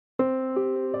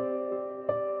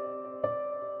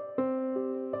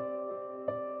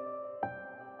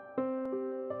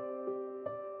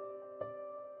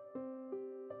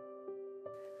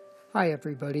Hi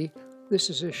everybody, this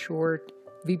is a short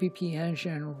VBP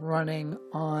engine running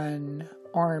on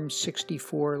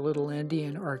AARCH64 Little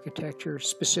Endian architecture,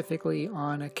 specifically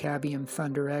on a Cabium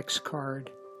Thunderx card.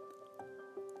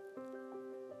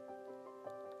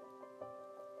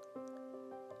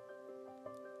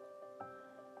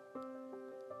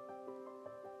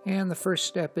 And the first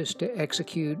step is to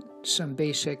execute some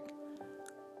basic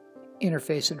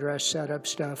interface address setup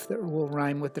stuff that will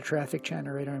rhyme with the traffic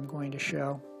generator I'm going to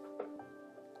show.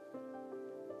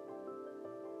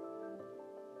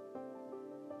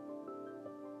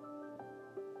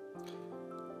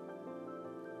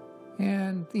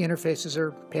 And the interfaces are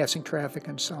passing traffic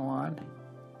and so on.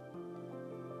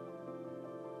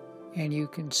 And you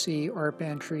can see ARP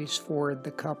entries for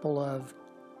the couple of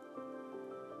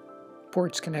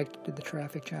ports connected to the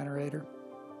traffic generator.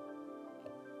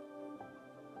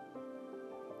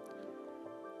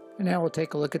 And now we'll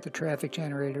take a look at the traffic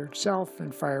generator itself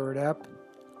and fire it up.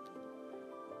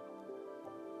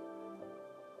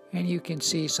 And you can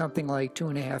see something like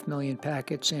 2.5 million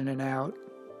packets in and out.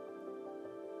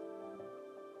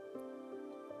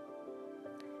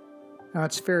 Now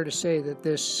it's fair to say that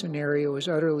this scenario is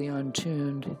utterly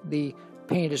untuned. The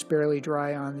paint is barely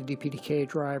dry on the DPDK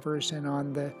drivers and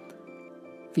on the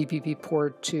VPP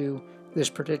port to this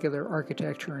particular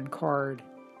architecture and card.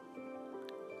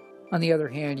 On the other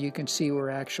hand, you can see we're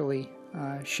actually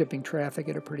shipping traffic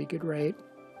at a pretty good rate.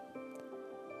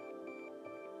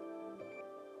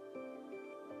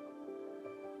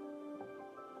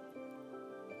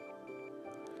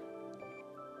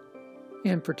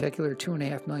 In particular,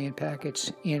 2.5 million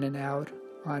packets in and out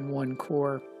on one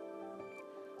core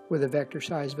with a vector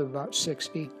size of about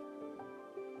 60.